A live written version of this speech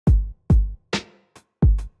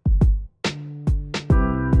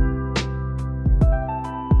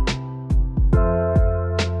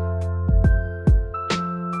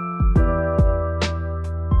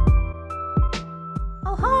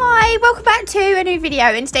welcome back to a new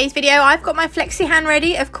video. In today's video I've got my flexi hand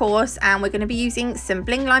ready, of course, and we're going to be using some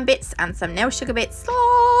bling line bits and some nail sugar bits,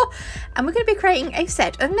 and we're going to be creating a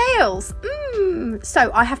set of nails.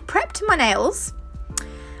 So I have prepped my nails.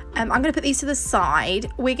 I'm going to put these to the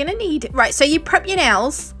side. We're going to need, right, so you prep your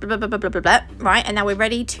nails, blah, blah, blah, blah, blah, blah, right, and now we're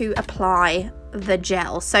ready to apply the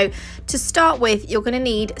gel. So to start with, you're going to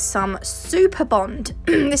need some Super Bond.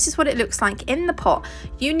 This is what it looks like in the pot.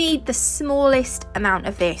 You need the smallest amount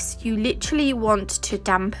of this. You literally want to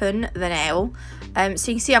dampen the nail.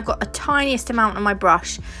 So you can see I've got a tiniest amount on my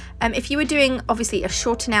brush. If you were doing obviously a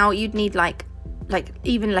shorter nail, you'd need like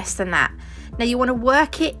even less than that. Now you want to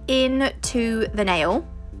work it into the nail.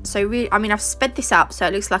 So really, I mean, I've sped this up so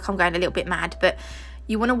it looks like I'm going a little bit mad, but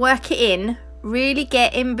you want to work it in, really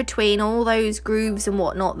get in between all those grooves and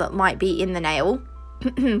whatnot that might be in the nail.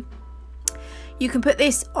 You can put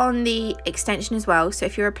this on the extension as well. So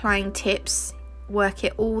if you're applying tips, work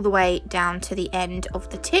it all the way down to the end of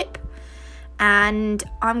the tip. And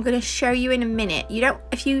I'm going to show you in a minute. You don't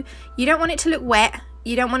want it to look wet.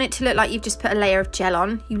 You don't want it to look like you've just put a layer of gel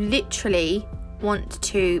on. You literally want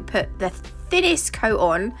to put the thinnest coat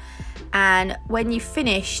on, and when you've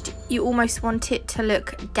finished you almost want it to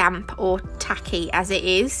look damp or tacky as it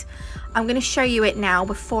is. I'm going to show you it now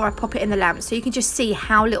before I pop it in the lamp so you can just see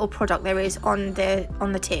how little product there is on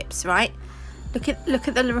the tips, right? Look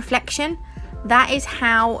at the reflection. That is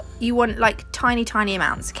how you want, like tiny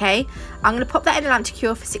amounts. Okay, I'm going to pop that in the lamp to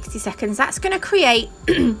cure for 60 seconds. That's going to create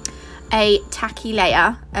a tacky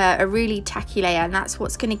layer, a really tacky layer, and that's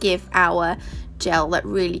what's going to give our gel that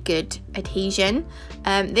really good adhesion.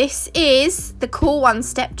 This is the Cool One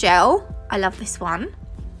Step gel. I love this one.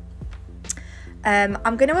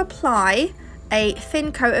 I'm going to apply a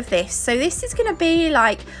thin coat of this. So this is going to be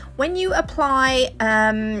like when you apply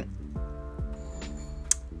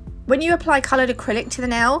coloured acrylic to the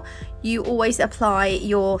nail, you always apply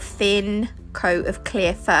your thin coat of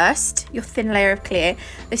clear first, your thin layer of clear.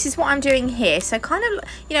 This is what I'm doing here. So kind of,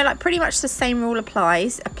 you know, like pretty much the same rule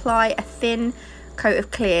applies. Apply a thin coat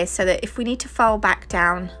of clear so that if we need to file back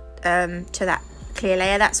down to that clear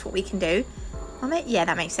layer, that's what we can do. Yeah,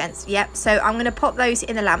 that makes sense. Yep. So I'm going to pop those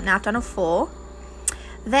in the lamp now. I've done all 4.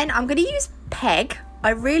 Then I'm going to use Peg. I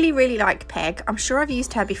really like Peg. I'm sure I've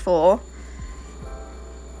used her before.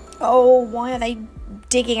 Oh, why are they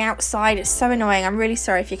digging outside? It's so annoying. I'm really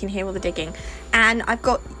sorry if you can hear all the digging. And I've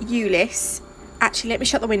got Ulyss. Actually, let me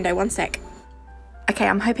shut the window one sec. Okay,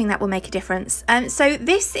 I'm hoping that will make a difference. So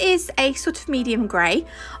this is a sort of medium grey.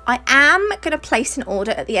 I am going to place an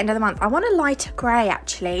order at the end of the month. I want a lighter grey,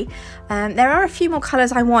 actually. There are a few more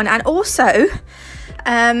colours I want. And also,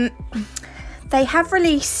 they have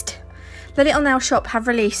released, the Little Nail Shop have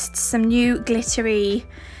released some new glittery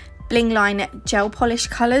bling line gel polish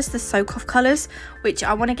colours, the soak off colours, which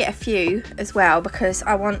I want to get a few as well because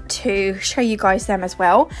I want to show you guys them as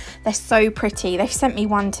well. They're so pretty. They've sent me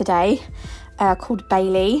one today called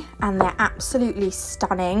Bailey, and they're absolutely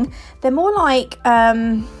stunning. They're more like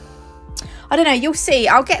I don't know, you'll see.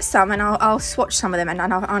 I'll get some and I'll swatch some of them and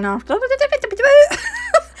I'll and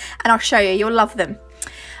I'll show you. You'll love them.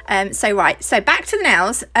 So back to the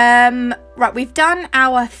nails. Right, we've done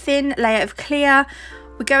our thin layer of clear.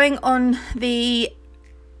 We're going on the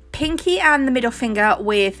pinky and the middle finger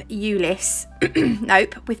with Ulyss.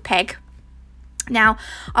 Nope, with Peg. Now,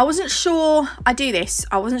 I wasn't sure, I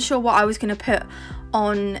wasn't sure what I was going to put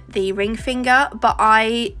on the ring finger, but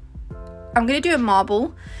I'm going to do a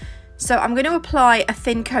marble. So I'm going to apply a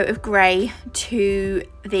thin coat of grey to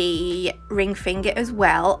the ring finger as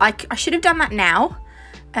well. I should have done that now,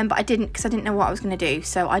 but I didn't because I didn't know what I was going to do.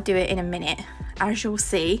 So I do it in a minute. As you'll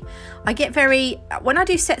see, when I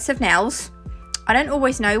do sets of nails, I don't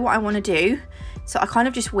always know what I want to do, so I kind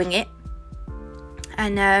of just wing it,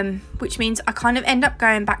 and which means I kind of end up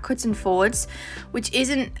going backwards and forwards, which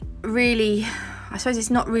isn't really, I suppose it's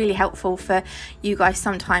not really helpful for you guys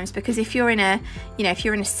sometimes, because if you're in a, if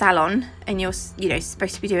you're in a salon and you're,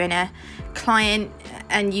 supposed to be doing a client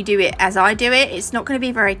and you do it as I do it, it's not going to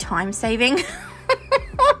be very time saving.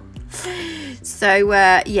 So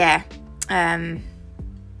yeah. I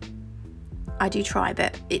do try,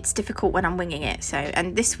 but it's difficult when I'm winging it. So,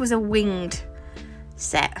 and this was a winged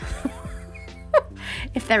set,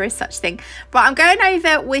 if there is such thing. But I'm going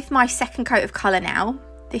over with my second coat of colour now.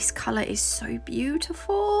 This colour is so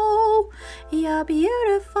beautiful. You're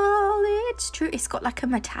beautiful, it's true. It's got like a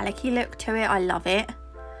metallic-y look to it. I love it.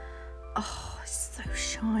 Oh, it's so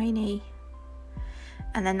shiny.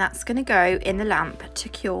 And then that's going to go in the lamp to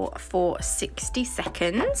cure for 60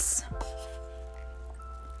 seconds.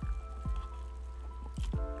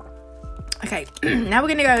 Okay, now we're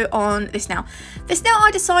going to go on this nail. This nail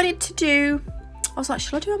I decided to do, I was like,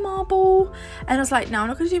 should I do a marble? And I was like, no, I'm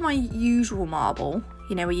not going to do my usual marble,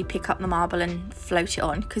 you know, where you pick up the marble and float it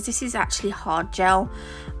on, because this is actually hard gel.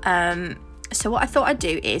 So what I thought I'd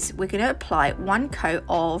do is we're going to apply 1 coat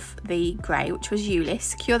of the grey, which was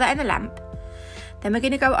Ulysses, cure that in the lamp. Then we're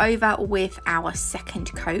going to go over with our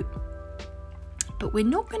 2nd coat, but we're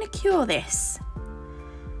not going to cure this.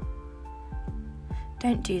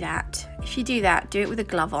 Don't do that. If you do that, do it with a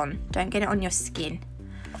glove on. Don't get it on your skin.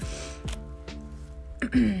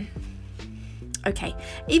 Okay,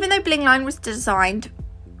 even though Bling Line was designed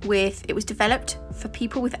with, it was developed for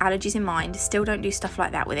people with allergies in mind, still don't do stuff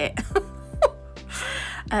like that with it.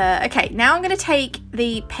 Okay, now I'm going to take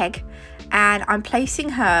the peg and I'm placing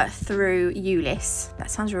her through Ulysses. That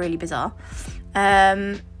sounds really bizarre.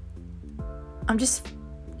 I'm just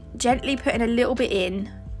gently putting a little bit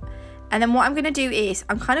in. And then what I'm going to do is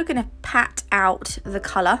I'm kind of going to pat out the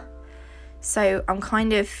colour. So I'm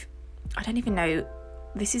kind of, I don't even know,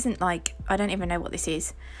 this isn't like, I don't even know what this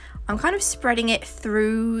is. I'm kind of spreading it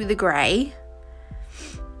through the grey.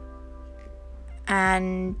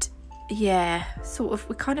 And yeah, sort of,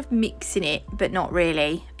 we're kind of mixing it, but not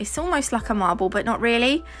really. It's almost like a marble, but not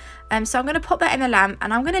really. So I'm going to pop that in the lamp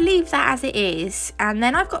and I'm going to leave that as it is. And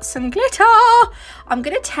then I've got some glitter. I'm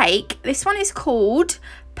going to take, this one is called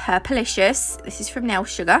Purplicious. This is from Nail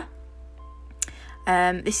Sugar.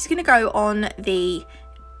 This is going to go on the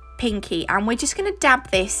pinky and we're just going to dab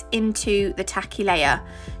this into the tacky layer.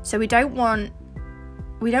 So we don't want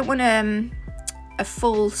a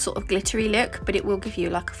full sort of glittery look, but it will give you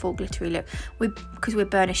like a full glittery look because we're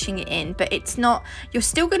burnishing it in, but it's not, you're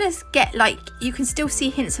still gonna get like, you can still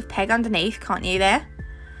see hints of peg underneath, can't you, there?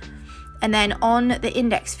 And then on the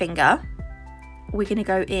index finger we're gonna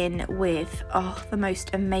go in with, oh, the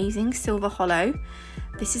most amazing silver hollow.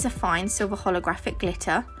 This is a fine silver holographic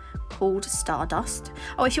glitter called Stardust.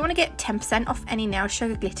 Oh, if you want to get 10% off any Nail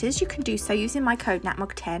Sugar glitters, you can do so using my code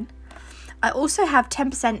NatMug10. I also have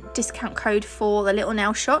 10% discount code for the little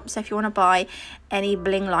nail shop, so if you want to buy any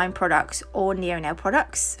Bling Line products or Neo Nail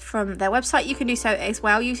products from their website, you can do so as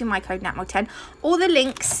well using my code NatMug10. All the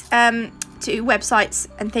links to websites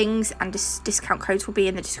and things and discount codes will be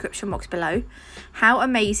in the description box below. How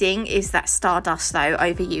amazing is that Stardust though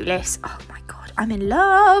over Ulysses? Oh my god, I'm in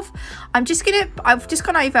love. I've just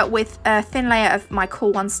gone over with a thin layer of my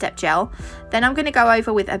Cool One Step gel. Then I'm going to go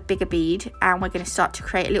over with a bigger bead and we're going to start to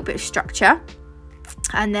create a little bit of structure.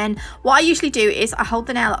 And then what I usually do is I hold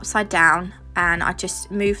the nail upside down and I just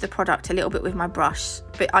move the product a little bit with my brush,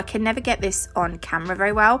 but I can never get this on camera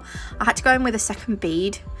very well. I had to go in with a 2nd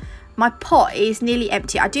bead. My pot is nearly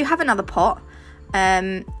empty. I do have another pot,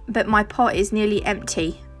 but my pot is nearly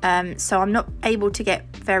empty, so I'm not able to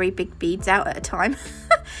get very big beads out at a time.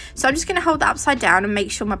 So I'm just going to hold that upside down and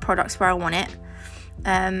make sure my product's where I want it.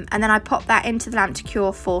 And then I pop that into the lamp to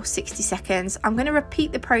cure for 60 seconds. I'm going to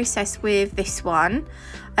repeat the process with this one.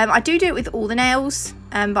 I do it with all the nails,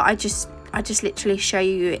 but I just literally show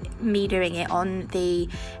you me doing it on the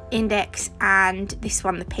index and this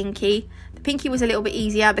one, the pinky. The pinky was a little bit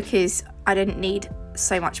easier because I didn't need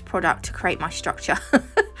so much product to create my structure.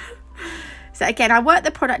 So again, I work the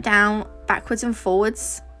product down backwards and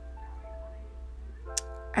forwards,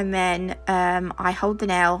 and then I hold the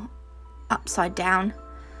nail upside down,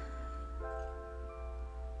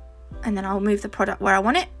 and then I'll move the product where I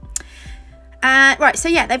want it. Right, so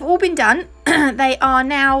yeah, they've all been done. They are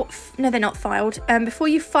now, no, they're not filed. Before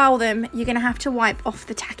you file them, you're going to have to wipe off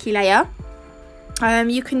the tacky layer.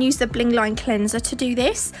 You can use the Bling Line cleanser to do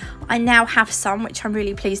this. I now have some, which I'm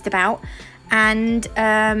really pleased about, and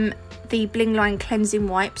the Bling Line cleansing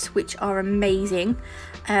wipes, which are amazing.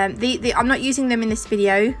 I'm not using them in this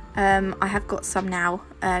video. I have got some now,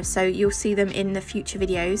 so you'll see them in the future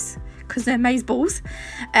videos because they're maze balls.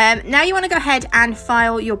 Now you want to go ahead and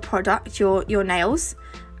file your product, your nails.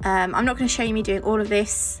 I'm not going to show you me doing all of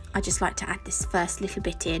this. I just like to add this first little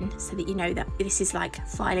bit in so that you know that this is like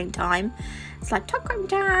filing time. It's like taco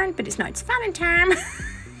time, but it's not, it's filing time.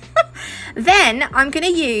 Then I'm going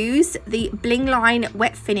to use the Bling Line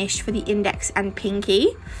wet finish for the index and pinky.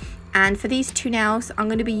 And for these 2 nails, I'm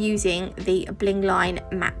going to be using the Bling Line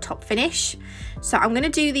matte top finish. So I'm going to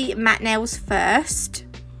do the matte nails first.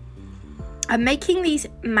 I'm making these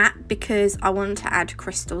matte because I want to add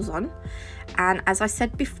crystals on. And as I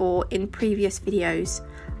said before in previous videos,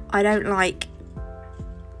 I don't like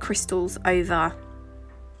crystals over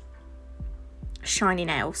shiny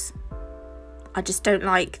nails. I just don't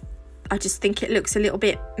like, I just think it looks a little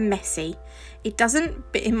bit messy. It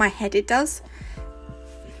doesn't, but in my head it does.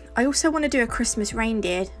 I also want to do a Christmas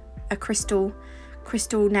reindeer, a crystal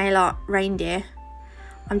crystal nail art reindeer.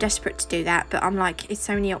 I'm desperate to do that, but I'm like, it's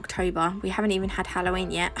only October. We haven't even had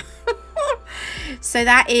Halloween yet. So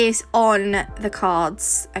that is on the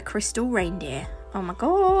cards, a crystal reindeer. Oh my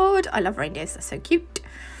god, I love reindeers, they're so cute.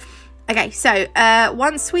 Okay, so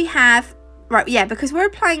once we have, right, yeah, because we're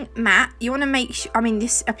applying matte, you want to make sure, I mean,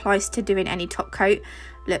 this applies to doing any top coat.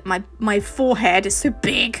 Look, my forehead is so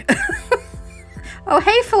big. Oh,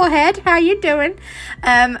 hey forehead, how you doing?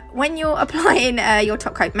 When you're applying your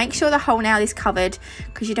top coat, make sure the whole nail is covered,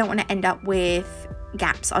 because you don't want to end up with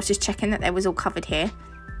gaps. I was just checking that they was all covered here.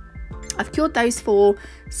 I've cured those for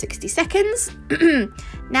 60 seconds.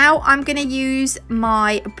 Now I'm going to use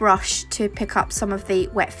my brush to pick up some of the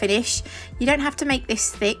wet finish. You don't have to make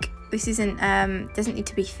this thick. This isn't doesn't need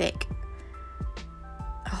to be thick.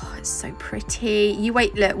 Oh, it's so pretty. You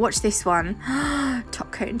wait, look, watch this one.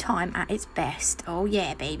 Top coating time at its best. Oh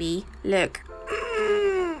yeah, baby. Look.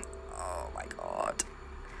 Oh my god.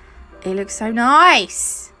 It looks so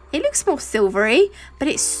nice. It looks more silvery, but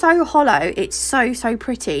it's so hollow. It's so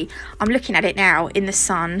pretty. I'm looking at it now in the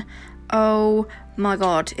sun. Oh my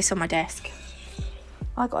god, it's on my desk.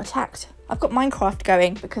 I got attacked. I've got Minecraft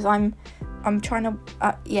going because I'm trying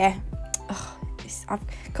to yeah. Ugh. I've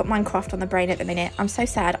got Minecraft on the brain at the minute. I'm so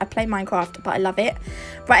sad. I play Minecraft, but I love it.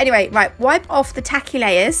 Right, anyway, right, wipe off the tacky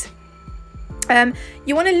layers.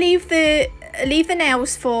 You want to leave the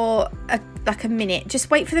nails for like a minute. Just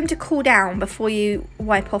wait for them to cool down before you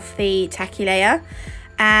wipe off the tacky layer.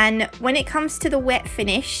 And when it comes to the wet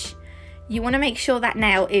finish, you want to make sure that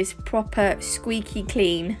nail is proper squeaky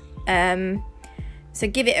clean. So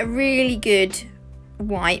give it a really good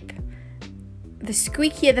wipe. The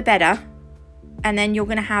squeakier the better. And then you're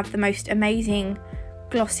going to have the most amazing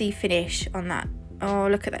glossy finish on that. Oh,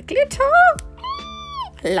 look at that glitter.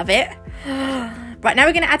 Love it. Right, now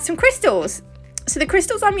we're going to add some crystals. So the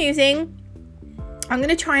crystals I'm using, I'm going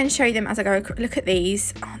to try and show them as I go. Look at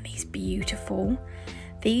these. Aren't these beautiful?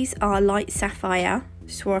 These are light sapphire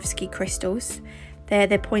Swarovski crystals. They're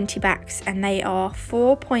the pointy backs, and they are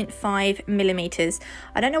 4.5 millimeters.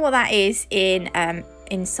 I don't know what that is in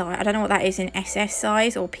inside. I don't know what that is in SS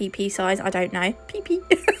size or PP size. I don't know. PP.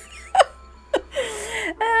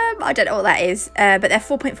 I don't know what that is, but they're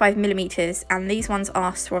 4.5 millimeters, and these ones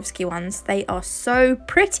are Swarovski ones. They are so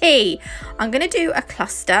pretty. I'm going to do a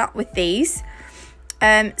cluster with these.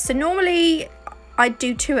 So normally I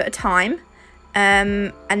do 2 at a time,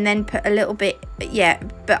 and then put a little bit, yeah,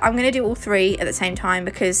 but I'm going to do all 3 at the same time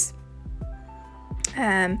because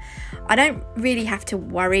I don't really have to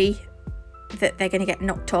worry that they're going to get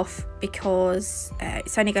knocked off because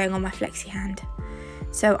it's only going on my flexi hand.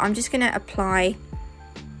 So I'm just going to apply,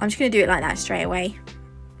 I'm just going to do it like that straight away.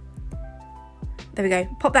 There we go.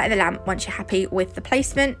 Pop that in the lamp once you're happy with the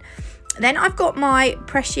placement. Then I've got my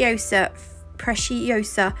Preciosa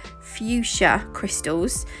Fuchsia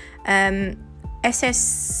crystals.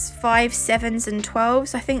 SS 5, 7s and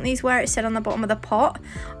 12s, I think these were. It said on the bottom of the pot.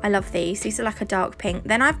 I love these. These are like a dark pink.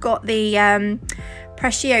 Then I've got the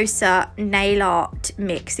Preciosa nail art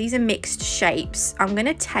mix. These are mixed shapes. I'm going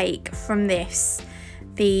to take from this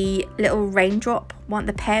the little raindrop one,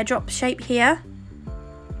 the pear drop shape here.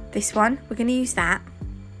 This one. We're going to use that.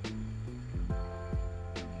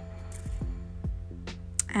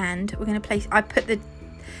 And we're going to place, I put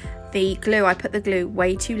the glue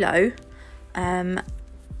way too low.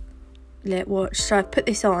 So I've put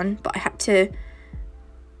this on, but I had to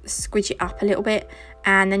squidge it up a little bit,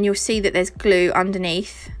 and then you'll see that there's glue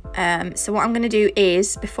underneath. So what I'm going to do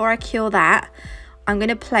is, before I cure that, I'm going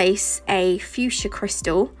to place a fuchsia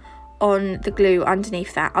crystal on the glue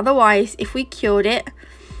underneath that. Otherwise, if we cured it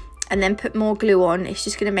and then put more glue on, it's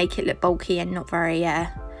just going to make it look bulky and not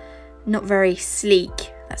very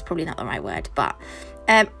sleek. That's probably not the right word, but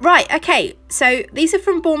right, okay, so these are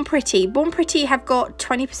from Born Pretty. Born Pretty have got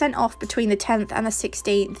 20% off between the 10th and the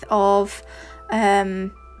 16th of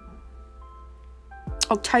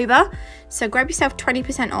October. So grab yourself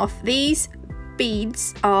 20% off. These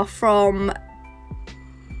beads are from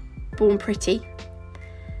Born Pretty.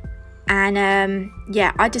 And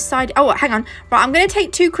yeah, I decided, oh, hang on. Right, I'm going to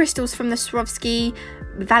take 2 crystals from the Swarovski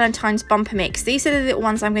Valentine's bumper mix. These are the little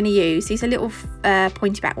ones I'm going to use. These are little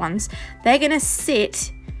pointy back ones. They're going to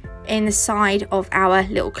sit in the side of our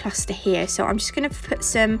little cluster here. So I'm just going to put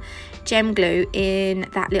some gem glue in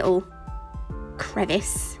that little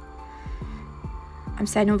crevice. I'm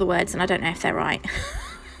saying all the words and I don't know if they're right.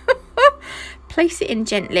 Place it in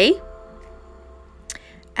gently.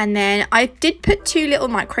 And then I did put 2 little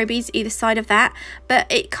micro beads either side of that,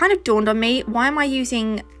 but it kind of dawned on me, why am I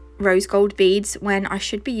using rose gold beads when I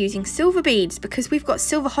should be using silver beads, because we've got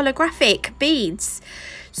silver holographic beads.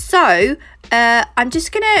 So I'm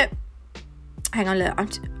just gonna, hang on, look,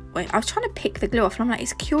 wait, I was trying to pick the glue off and I'm like,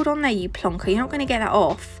 it's cured on there, you plonker, you're not going to get that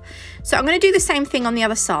off. So I'm going to do the same thing on the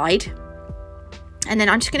other side. And then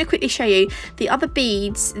I'm just going to quickly show you the other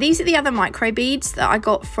beads. These are the other micro beads that I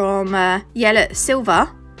got from silver.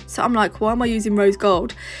 So I'm like, why am I using rose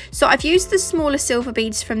gold? So I've used the smaller silver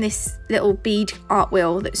beads from this little bead art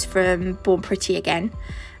wheel that's from Born Pretty again.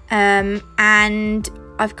 And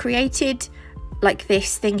I've created like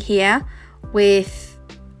this thing here with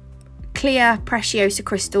clear Preciosa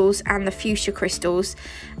crystals and the fuchsia crystals.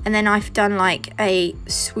 And then I've done like a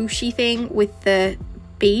swooshy thing with the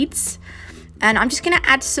beads. And I'm just going to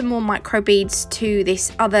add some more micro beads to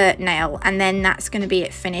this other nail, and then that's going to be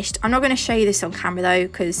it finished. I'm not going to show you this on camera though,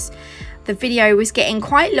 because the video was getting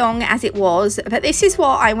quite long as it was, but this is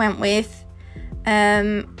what I went with.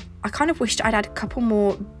 I kind of wished I'd add a couple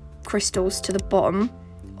more crystals to the bottom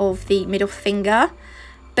of the middle finger,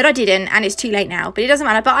 but I didn't, and it's too late now, but it doesn't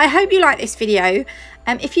matter. But I hope you like this video.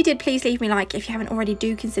 If you did, please leave me a like. If you haven't already,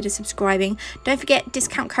 do consider subscribing. Don't forget,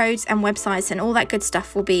 discount codes and websites and all that good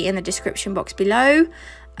stuff will be in the description box below.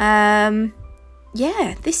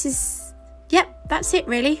 Yeah, that's it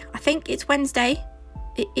really. I think it's Wednesday.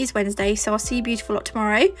 It is Wednesday, so I'll see you beautiful lot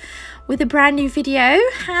tomorrow with a brand new video.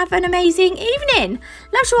 Have an amazing evening.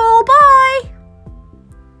 Love you all. Bye.